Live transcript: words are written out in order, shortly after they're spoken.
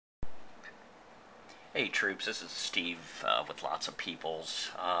Hey troops, this is Steve with Lots of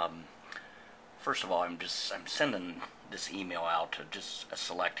Peoples. First of all, I'm sending this email out to just a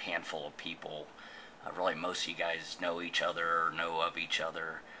select handful of people. Really, most of you guys know each other or know of each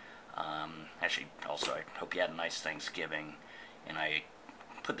other. Actually, also, I hope you had a nice Thanksgiving. And I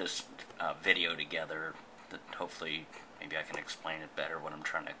put this video together that hopefully maybe I can explain it better what I'm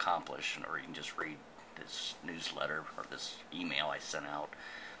trying to accomplish, or you can just read this newsletter or this email I sent out.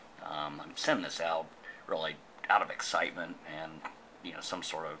 I'm sending this out really out of excitement and some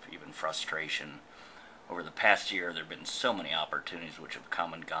sort of even frustration. Over the past year, there have been so many opportunities which have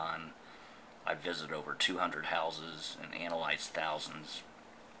come and gone. I've visited over 200 houses and analyzed thousands.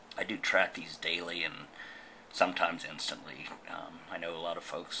 I do track these daily and sometimes instantly. I know a lot of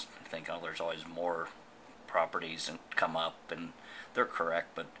folks think, oh, there's always more properties that come up, and they're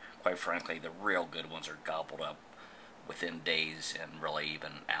correct, but quite frankly, the real good ones are gobbled up within days and really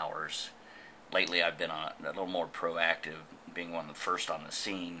even hours. Lately, I've been a little more proactive, being one of the first on the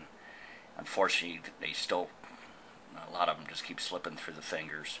scene. Unfortunately, a lot of them just keep slipping through the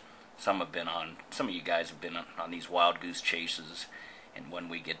fingers. Some of you guys have been on these wild goose chases, and when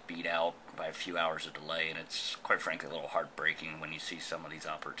we get beat out by a few hours of delay, and it's quite frankly a little heartbreaking when you see some of these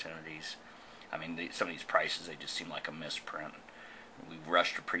opportunities. I mean, some of these prices, they just seem like a misprint. We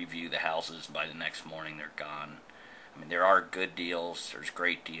rush to preview the houses, and by the next morning they're gone. I mean, there are good deals, there's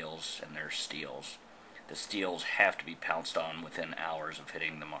great deals, and there's steals. The steals have to be pounced on within hours of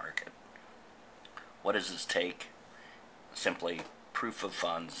hitting the market. What does this take? Simply proof of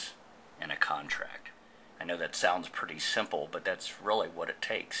funds and a contract. I know that sounds pretty simple, but that's really what it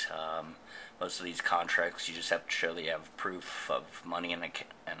takes. Most of these contracts, you just have to show that you have proof of money in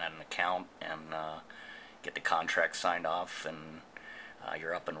an account and get the contract signed off, and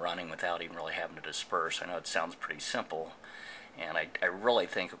you're up and running without even really having to disperse. I know it sounds pretty simple, and I really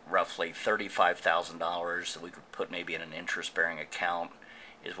think roughly $35,000 that we could put maybe in an interest-bearing account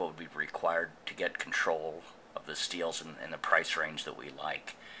is what would be required to get control of the steals in the price range that we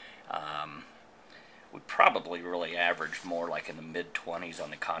like. We probably really average more like in the mid-20s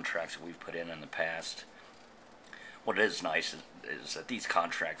on the contracts that we've put in the past. What is nice is that these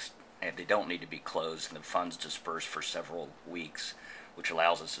contracts, they don't need to be closed and the funds dispersed for several weeks, which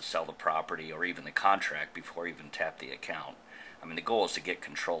allows us to sell the property or even the contract before we even tap the account. I mean, the goal is to get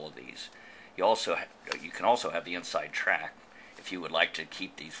control of these. You can also have the inside track if you would like to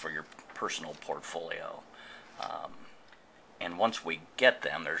keep these for your personal portfolio. And once we get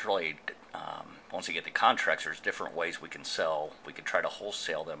them, once we get the contracts, there's different ways we can sell. We can try to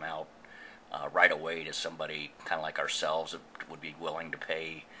wholesale them out right away to somebody kind of like ourselves that would be willing to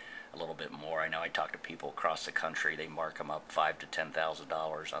pay a little bit more. I know I talk to people across the country. They mark them up $5,000 to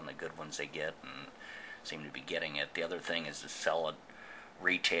 $10,000 on the good ones they get, and seem to be getting it. The other thing is to sell it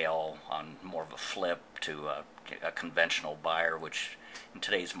retail on more of a flip to a conventional buyer, which in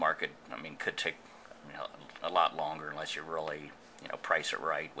today's market, I mean, could take a lot longer unless you really price it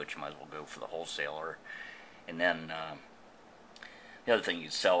right, which you might as well go for the wholesaler. And then the other thing, you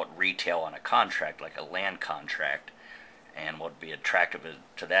sell it retail on a contract, like a land contract, and what would be attractive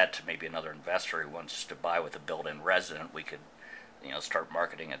to that to maybe another investor who wants to buy with a built-in resident, we could start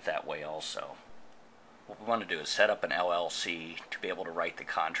marketing it that way also. What we want to do is set up an LLC to be able to write the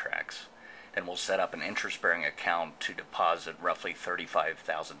contracts. Then we'll set up an interest-bearing account to deposit roughly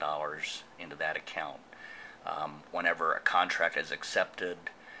 $35,000 into that account. Whenever a contract is accepted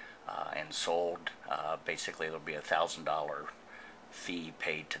and sold, basically there'll be $1,000 fee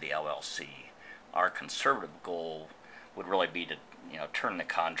paid to the LLC. Our conservative goal would really be to turn the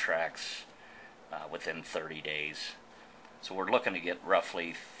contracts within 30 days. So we're looking to get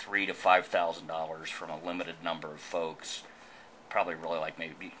roughly $3,000 to $5,000 from a limited number of folks. Probably really like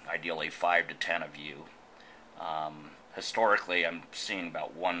maybe ideally 5 to 10 of you. Historically, I'm seeing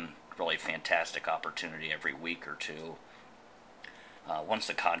about one really fantastic opportunity every week or two. Once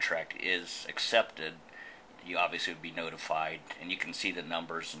the contract is accepted, you obviously would be notified, and you can see the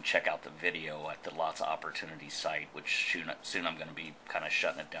numbers and check out the video at the Lots of Opportunities site, which soon I'm going to be kind of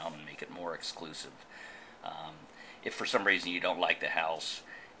shutting it down and make it more exclusive. If for some reason you don't like the house,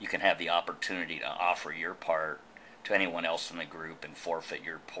 you can have the opportunity to offer your part to anyone else in the group and forfeit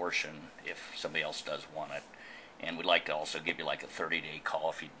your portion if somebody else does want it. And we'd like to also give you like a 30-day call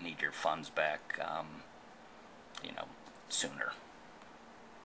if you need your funds back, sooner.